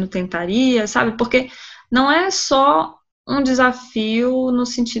argentino tentaria, sabe? Porque não é só um desafio no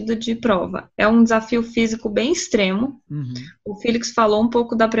sentido de prova. É um desafio físico bem extremo. Uhum. O Felix falou um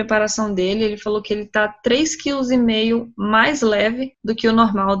pouco da preparação dele. Ele falou que ele tá 3,5 kg mais leve do que o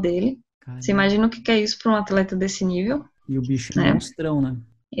normal dele. Caramba. Você imagina o que é isso para um atleta desse nível? E o bicho é né? monstrão, né?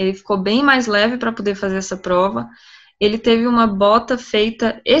 Ele ficou bem mais leve para poder fazer essa prova. Ele teve uma bota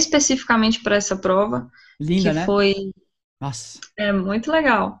feita especificamente para essa prova. Linda, que né? foi Nossa. muito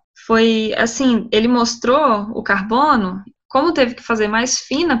legal. Foi assim, ele mostrou o carbono, como teve que fazer mais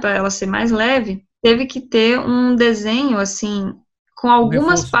fina para ela ser mais leve, teve que ter um desenho assim com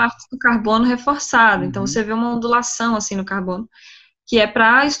algumas reforço. partes do carbono reforçado. Então Uhum. você vê uma ondulação assim no carbono, que é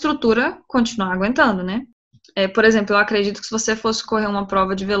para a estrutura continuar aguentando, né? Por exemplo, eu acredito que se você fosse correr uma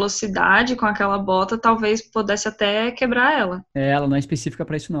prova de velocidade com aquela bota, talvez pudesse até quebrar ela. Ela não é específica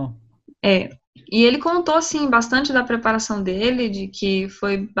para isso, não. E ele contou, assim, bastante da preparação dele, de que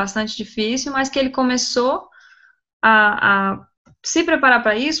foi bastante difícil, mas que ele começou a se preparar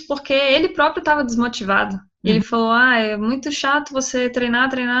para isso porque ele próprio estava desmotivado. Ele falou, é muito chato você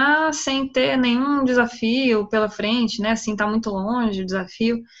treinar sem ter nenhum desafio pela frente, né? Assim, tá muito longe o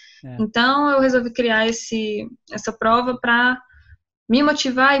desafio. Então, eu resolvi criar essa prova para me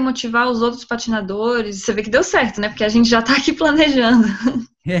motivar e motivar os outros patinadores. Você vê que deu certo, né? Porque a gente já tá aqui planejando.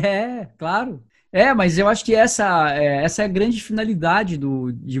 Claro. Mas eu acho que essa é a grande finalidade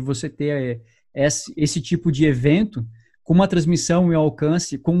de você ter esse tipo de evento, com uma transmissão e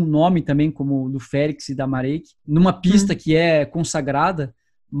alcance, com um nome também como o do Félix e da Marek, numa pista que é consagrada,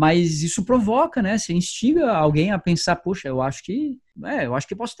 mas isso provoca, né? Você instiga alguém a pensar, poxa, eu acho que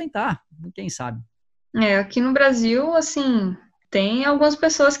posso tentar, quem sabe. Aqui no Brasil, assim, tem algumas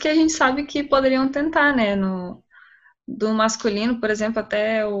pessoas que a gente sabe que poderiam tentar, né? Do masculino, por exemplo,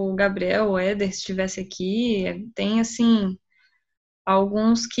 até o Gabriel, o Éder, se estivesse aqui, tem, assim,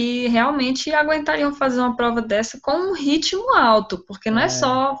 alguns que realmente aguentariam fazer uma prova dessa com um ritmo alto, porque não é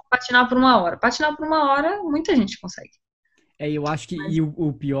só patinar por 1 hora. Patinar por 1 hora, muita gente consegue. Eu acho que e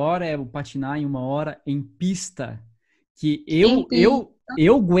o pior é o patinar em 1 hora em pista, que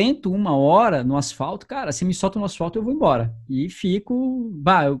eu aguento 1 hora no asfalto, cara, se me solta no asfalto eu vou embora, e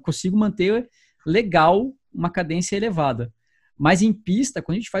eu consigo manter legal uma cadência elevada, mas em pista,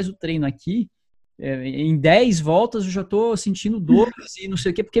 quando a gente faz o treino aqui, em 10 voltas eu já tô sentindo dores e não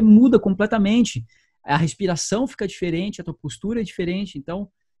sei o que, porque muda completamente, a respiração fica diferente, a tua postura é diferente, então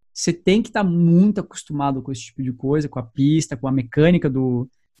você tem que estar muito acostumado com esse tipo de coisa, com a pista, com a mecânica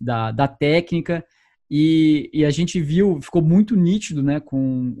da técnica. E a gente ficou muito nítido, né,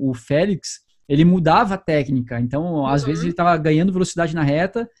 com o Félix, ele mudava a técnica. Então, às vezes ele estava ganhando velocidade na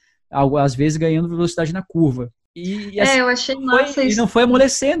reta, às vezes ganhando velocidade na curva. E assim, eu achei massa ele não foi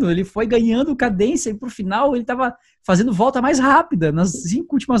amolecendo, ele foi ganhando cadência e pro final ele estava fazendo volta mais rápida. Nas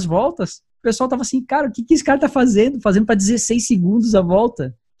 5 últimas voltas, o pessoal estava assim, cara, o que esse cara está fazendo? Fazendo para 16 segundos a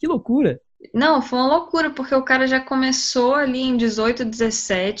volta. Que loucura. Não, foi uma loucura, porque o cara já começou ali em 18,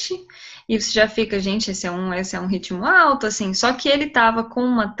 17, e você já fica, gente, esse é um ritmo alto, assim, só que ele tava com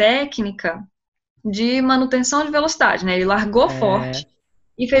uma técnica de manutenção de velocidade, né? Ele largou forte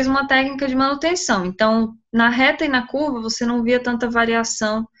e fez uma técnica de manutenção. Então, na reta e na curva, você não via tanta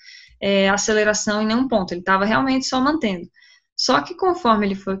variação, aceleração em nenhum ponto. Ele tava realmente só mantendo. Só que conforme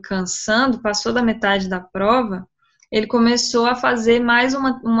ele foi cansando, passou da metade da prova, ele começou a fazer mais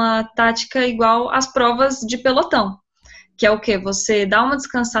uma tática igual às provas de pelotão, que é o quê? Você dá uma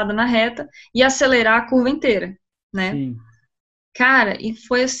descansada na reta e acelerar a curva inteira, né? Sim. Cara, e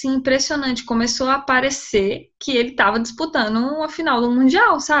foi assim impressionante, começou a parecer que ele estava disputando uma final do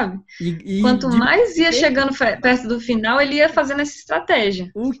Mundial, sabe? Quanto mais ia chegando perto do final, ele ia fazendo essa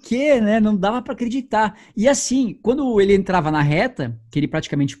estratégia. O quê, né? Não dava para acreditar. E assim, quando ele entrava na reta, que ele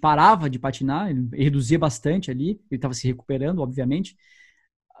praticamente parava de patinar, ele reduzia bastante ali, ele estava se recuperando, obviamente,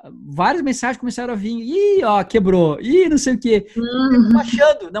 várias mensagens começaram a vir. Ih, ó, quebrou. Ih, não sei o quê. Tô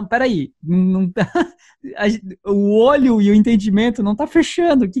achando. Não, peraí. Não tá... O olho e o entendimento não tá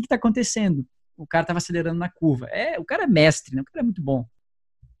fechando. O que tá acontecendo? O cara tava acelerando na curva. O cara é mestre, né? O cara é muito bom.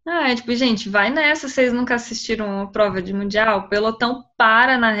 Tipo, gente, vai nessa. Vocês nunca assistiram uma prova de mundial? O pelotão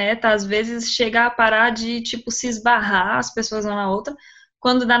para na reta, às vezes chega a parar de, tipo, se esbarrar, as pessoas uma na outra.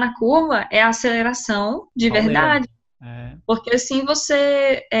 Quando dá na curva, é a aceleração de verdade. Porque assim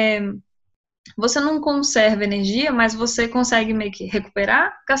você não conserva energia, mas você consegue meio que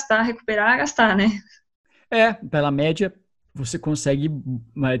recuperar, gastar, né? Pela média, você consegue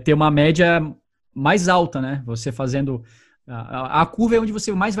ter uma média mais alta, né? Você fazendo... A curva é onde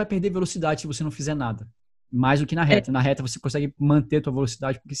você mais vai perder velocidade se você não fizer nada. Mais do que na reta. Na reta você consegue manter a tua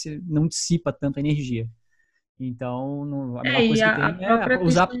velocidade porque você não dissipa tanta energia. Então, a melhor E coisa que a tem é própria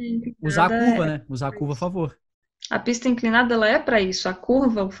usar, pista usar a inclinada curva, é né? Usar a pra curva a isso. favor. A pista inclinada ela é para isso. A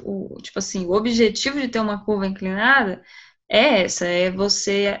curva, tipo assim, o objetivo de ter uma curva inclinada é essa, é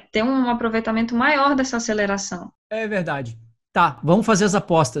você ter um aproveitamento maior dessa aceleração. É verdade. Tá, vamos fazer as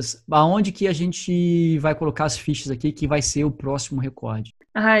apostas. Aonde que a gente vai colocar as fichas aqui que vai ser o próximo recorde?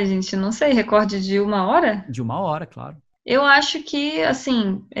 Ai, gente, não sei, recorde de 1 hora? De 1 hora, claro. Eu acho que,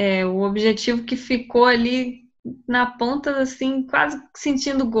 assim, o objetivo que ficou ali na ponta, assim, quase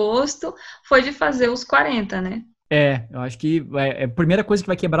sentindo gosto, foi de fazer os 40, né? Eu acho que a primeira coisa que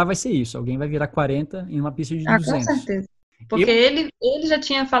vai quebrar vai ser isso. Alguém vai virar 40 em uma pista de Ah, com 200. certeza. Eu, Porque ele já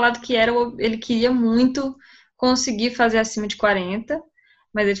tinha falado que ele queria muito conseguir fazer acima de 40,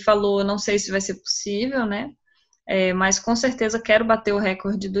 mas ele falou, não sei se vai ser possível, né? Mas com certeza quero bater o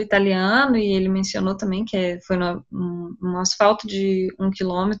recorde do italiano, e ele mencionou também que foi no asfalto de 1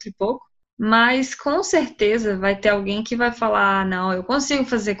 quilômetro e pouco. Mas com certeza vai ter alguém que vai falar, não, eu consigo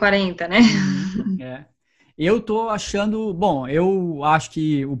fazer 40, né? é. Eu tô achando, bom, eu acho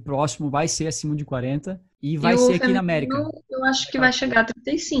que o próximo vai ser acima de 40 e E vai o ser aqui na América. feminino eu acho que vai chegar a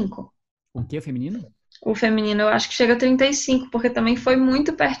 35. O que, feminino? O feminino eu acho que chega a 35, porque também foi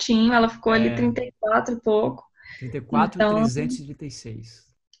muito pertinho, ela ficou ali É, 34 e pouco. 34 e Então, 336.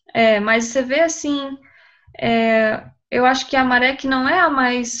 mas você vê assim, eu acho que a Marek não é a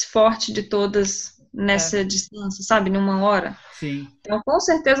mais forte de todas É, nessa distância, sabe, numa hora. sim. Então, com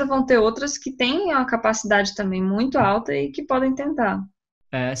certeza vão ter outras que têm uma capacidade também muito alta e que podem tentar.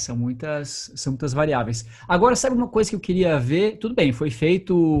 São muitas variáveis. Agora, sabe uma coisa que eu queria ver? Tudo bem, foi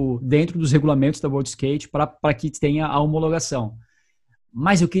feito dentro dos regulamentos da World Skate para que tenha a homologação.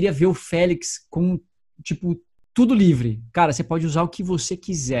 Mas eu queria ver o Félix com, tipo, tudo livre. Cara, você pode usar o que você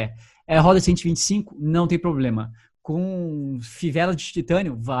quiser. Roda 125? Não tem problema. Com fivela de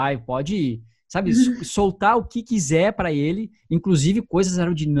titânio? Pode ir. Sabe, soltar o que quiser para ele, inclusive coisas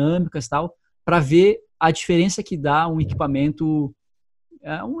aerodinâmicas e tal, para ver a diferença que dá um equipamento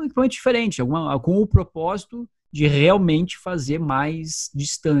diferente, com o propósito de realmente fazer mais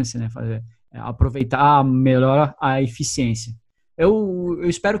distância, né? Aproveitar melhor a eficiência. Eu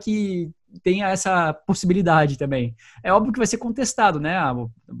espero que tenha essa possibilidade também. É óbvio que vai ser contestado, né?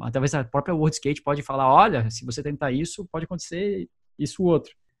 Talvez a própria World Skate pode falar, olha, se você tentar isso, pode acontecer isso ou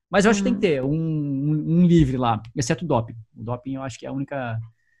outro. Mas eu acho que tem que ter um livre lá, exceto o doping. O doping eu acho que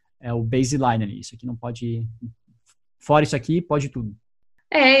é o baseline ali. Isso aqui não pode... Fora isso aqui, pode tudo.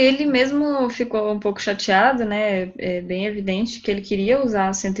 Ele mesmo ficou um pouco chateado, né? É bem evidente que ele queria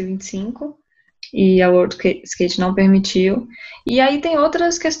usar 125 e a World Skate não permitiu. E aí tem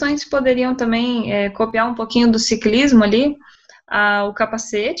outras questões que poderiam também copiar um pouquinho do ciclismo ali. O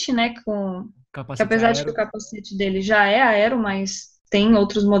capacete, né? Que Capacete apesar de que aero. o capacete dele já é aero, mas tem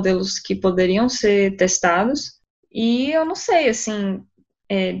outros modelos que poderiam ser testados. E eu não sei, assim,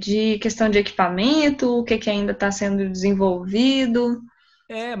 de questão de equipamento, o que ainda está sendo desenvolvido.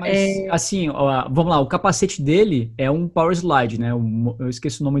 Mas assim, ó, vamos lá, o capacete dele é um Power Slide, né? Eu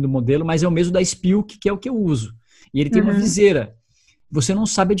esqueci o nome do modelo, mas é o mesmo da Spilk, que é o que eu uso. E ele tem uma viseira. Você não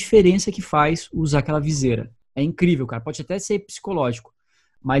sabe a diferença que faz usar aquela viseira. É incrível, cara. Pode até ser psicológico.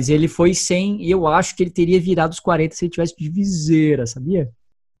 Mas ele foi sem, e eu acho que ele teria virado os 40 se ele tivesse de viseira, sabia?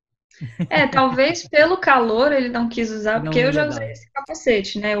 Talvez pelo calor ele não quis usar, porque Não eu ia já usei dar. esse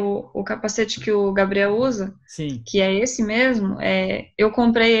capacete, né? O capacete que o Gabriel usa, Sim. que é esse mesmo, eu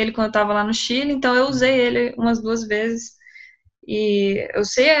comprei ele quando eu estava lá no Chile, então eu usei ele umas 2 vezes. E eu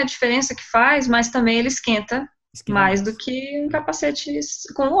sei a diferença que faz, mas também ele esquenta Esquenta mais do mais. que um capacete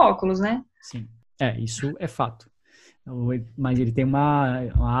com óculos, né? Sim. Isso é fato. Mas ele tem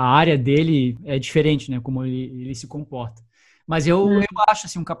a área dele é diferente, né? Como ele se comporta. Mas eu acho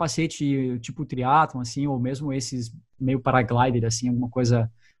assim um capacete tipo triatlon, assim, ou mesmo esses meio paraglider, assim, alguma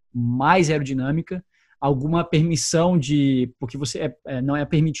coisa mais aerodinâmica, alguma permissão porque você não é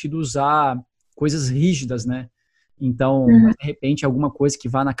permitido usar coisas rígidas, né? Então, mas de repente alguma coisa que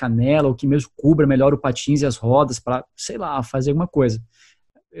vá na canela ou que mesmo cubra melhor o patins e as rodas para, sei lá, fazer alguma coisa.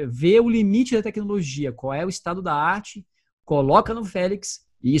 Ver o limite da tecnologia, qual é o estado da arte, coloca no Félix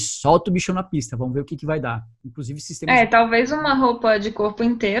e solta o bichão na pista. Vamos ver o que vai dar. Inclusive sistemas de... Talvez uma roupa de corpo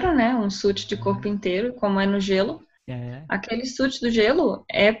inteiro, né? Um suit de corpo inteiro, como é no gelo. É, Aquele suit do gelo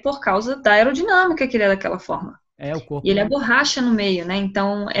é por causa da aerodinâmica que ele é daquela forma. o E ele é corpo... borracha no meio, né?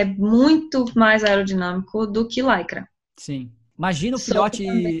 Então é muito mais aerodinâmico do que lycra. Sim. Imagina o Só que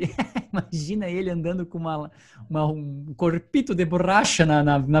filhote... Imagina ele andando com um corpito de borracha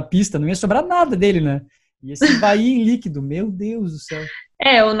na pista. Não ia sobrar nada dele, né? Ia se esvair em líquido, meu Deus do céu.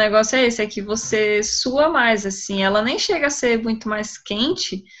 O negócio é esse, é que você sua mais, assim, ela nem chega a ser muito mais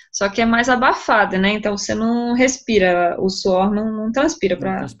quente, só que é mais abafada, né? Então você não respira, o suor não transpira Não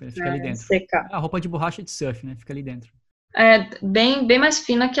pra transpira, fica ali dentro. secar. A roupa de borracha de surf, né? Fica ali dentro. É bem mais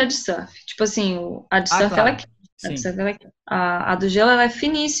fina que a de surf. Tipo assim, a de surf ela é Claro. quente. Sim. A do gelo ela é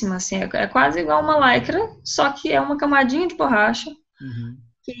finíssima, assim, é quase igual uma lycra, só que é uma camadinha de borracha Uhum.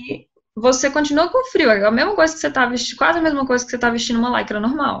 que você continua com frio. É a mesma coisa que você tá vestindo, quase a mesma coisa que você tá vestindo uma lycra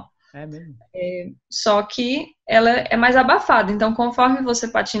normal. É mesmo. Só que ela é mais abafada. Então, conforme você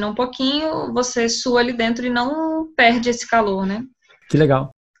patina um pouquinho, você sua ali dentro e não perde esse calor, né? Que legal.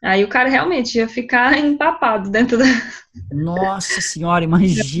 Aí o cara realmente ia ficar empapado dentro da... Nossa senhora,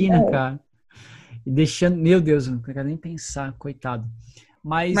 imagina, cara. E deixando, meu Deus, eu não quero nem pensar, coitado.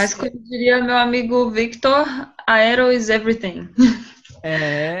 Mas como diria meu amigo Victor, aero is everything.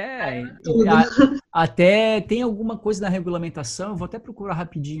 Até tem alguma coisa na regulamentação, eu vou até procurar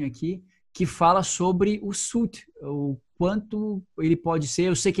rapidinho aqui, que fala sobre o suit, o quanto ele pode ser.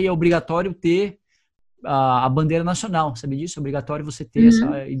 Eu sei que é obrigatório ter a bandeira nacional, sabe disso? É obrigatório você ter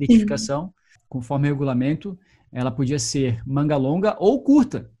essa identificação, conforme o regulamento. Ela podia ser manga longa ou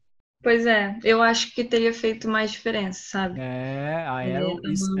curta. Pois é, eu acho que teria feito mais diferença, sabe? Aero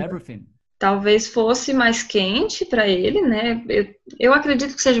is everything. Talvez fosse mais quente para ele, né? Eu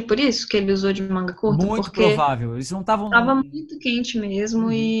acredito que seja por isso que ele usou de manga curta, Muito porque provável. Eles não estavam... estava muito quente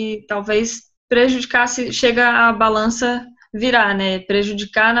mesmo e talvez prejudicasse, chega a balança virar, né?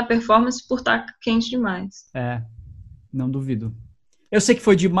 Prejudicar na performance por estar quente demais. Não duvido. Eu sei que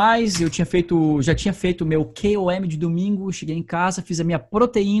foi demais, já tinha feito o meu KOM de domingo, cheguei em casa, fiz a minha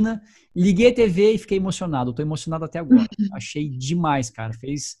proteína, liguei a TV e fiquei emocionado. Tô emocionado até agora. Achei demais, cara.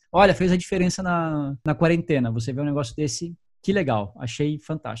 Fez a diferença na quarentena. Você vê um negócio desse, que legal. Achei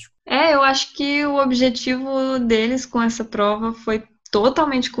fantástico. Eu acho que o objetivo deles com essa prova foi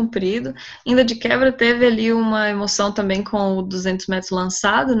totalmente cumprido. Ainda de quebra teve ali uma emoção também com o 200 metros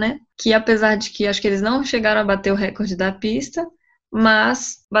lançado, né? Que apesar de que acho que eles não chegaram a bater o recorde da pista,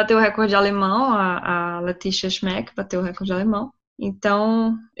 mas bateu o recorde alemão, a Leticia Schmeck bateu o recorde alemão.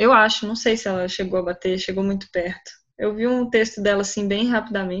 Então, eu acho, não sei se ela chegou a bater, chegou muito perto. Eu vi um texto dela assim bem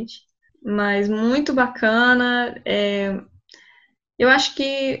rapidamente, mas muito bacana. Eu acho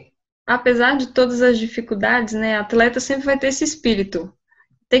que, apesar de todas as dificuldades, né, a atleta sempre vai ter esse espírito.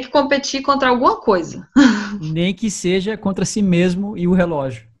 Tem que competir contra alguma coisa. Nem que seja contra si mesmo e o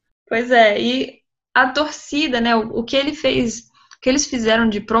relógio. Pois é, e a torcida, né, o que ele fez, o que eles fizeram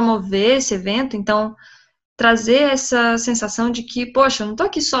de promover esse evento, então trazer essa sensação de que, poxa, eu não tô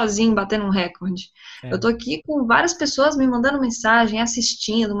aqui sozinho batendo um recorde. Eu tô aqui com várias pessoas me mandando mensagem,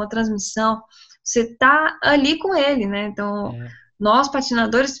 assistindo uma transmissão. Você tá ali com ele, né? Então, nós,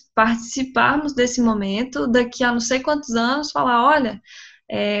 patinadores, participarmos desse momento, daqui a não sei quantos anos, falar, olha,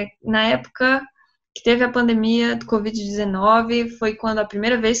 na época que teve a pandemia do Covid-19, foi quando a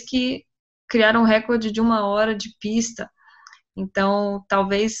primeira vez que criaram um recorde de 1 hora de pista. Então,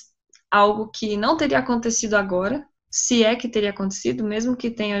 talvez algo que não teria acontecido agora, se é que teria acontecido, mesmo que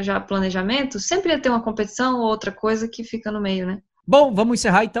tenha já planejamento, sempre ia ter uma competição ou outra coisa que fica no meio, né? Bom, vamos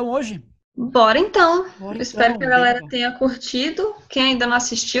encerrar então hoje? Bora então. Espero que a galera tenha curtido. Quem ainda não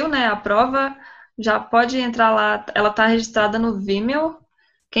assistiu, né, a prova, já pode entrar lá. Ela tá registrada no Vimeo.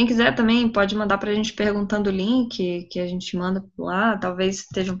 Quem quiser também pode mandar pra gente perguntando o link que a gente manda lá. Talvez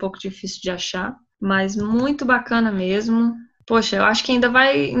esteja um pouco difícil de achar, mas muito bacana mesmo. Poxa, eu acho que ainda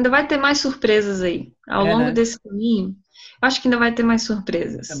vai ter mais surpresas aí. Ao longo desse caminho, eu acho que ainda vai ter mais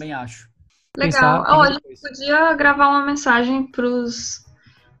surpresas. Também acho. Legal. A gente podia gravar uma mensagem pros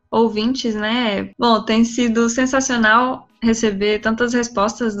ouvintes, né? Bom, tem sido sensacional receber tantas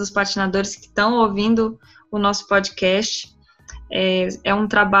respostas dos patinadores que estão ouvindo o nosso podcast. É um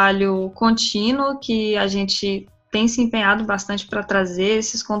trabalho contínuo que a gente tem se empenhado bastante para trazer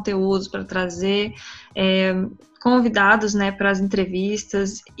esses conteúdos, para trazer convidados, né, para as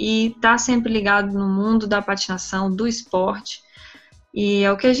entrevistas e tá sempre ligado no mundo da patinação, do esporte. E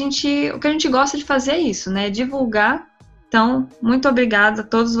o que a gente gosta de fazer é isso, né? Divulgar. Então, muito obrigada a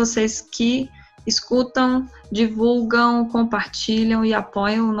todos vocês que escutam, divulgam, compartilham e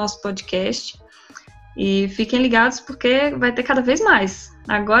apoiam o nosso podcast. E fiquem ligados porque vai ter cada vez mais.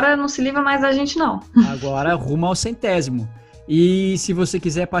 Agora não se livra mais da gente, não. Agora rumo ao 100º. E se você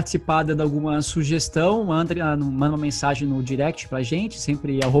quiser participar dando alguma sugestão, manda uma mensagem no direct pra gente,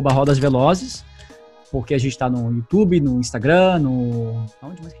 sempre @rodasvelozes, porque a gente tá no YouTube, no Instagram,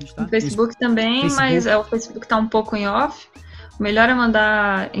 onde mais que a gente tá? No Facebook também, mas o Facebook tá um pouco em off. O melhor é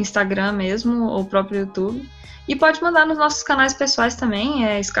mandar Instagram mesmo, ou próprio YouTube. E pode mandar nos nossos canais pessoais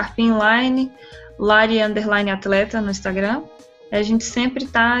também, Scarpin Line, Lari_atleta no Instagram. A gente sempre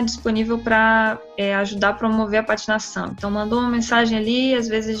está disponível para ajudar a promover a patinação. Então, mandou uma mensagem ali, às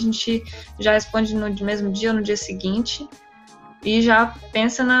vezes a gente já responde no mesmo dia ou no dia seguinte. E já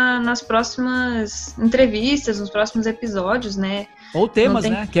pensa nas próximas entrevistas, nos próximos episódios, né? Ou temas,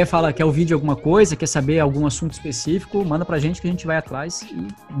 né? Quer ouvir de alguma coisa, quer saber algum assunto específico, manda pra gente que a gente vai atrás e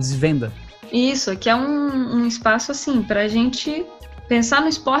desvenda. Isso, aqui é um espaço, assim, pra gente pensar no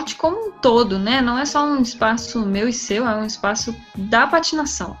esporte como um todo, né? Não é só um espaço meu e seu, é um espaço da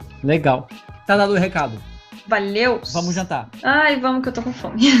patinação. Legal. Tá dado o recado. Valeu! Vamos jantar. Ai, vamos que eu tô com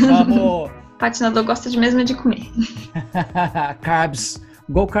fome. Vamos! Patinador gosta mesmo de comer. Carbs.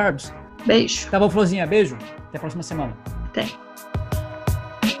 Go Carbs. Beijo. Tá bom, Florzinha. Beijo. Até a próxima semana. Até.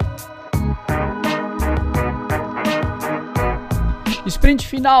 Sprint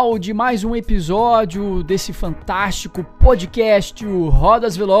final de mais um episódio desse fantástico podcast, o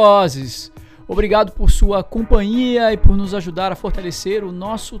Rodas Velozes. Obrigado por sua companhia e por nos ajudar a fortalecer o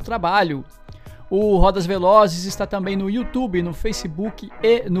nosso trabalho. O Rodas Velozes está também no YouTube, no Facebook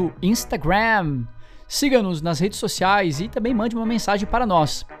e no Instagram. Siga-nos nas redes sociais e também mande uma mensagem para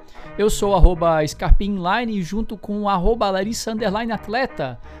nós. Eu sou @scarpinline e junto com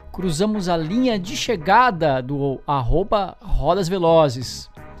 @larissa_atleta cruzamos a linha de chegada do @Rodas Velozes.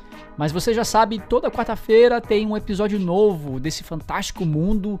 Mas você já sabe, toda quarta-feira tem um episódio novo desse fantástico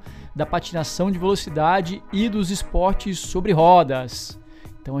mundo da patinação de velocidade e dos esportes sobre rodas.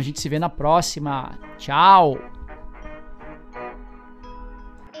 Então a gente se vê na próxima. Tchau!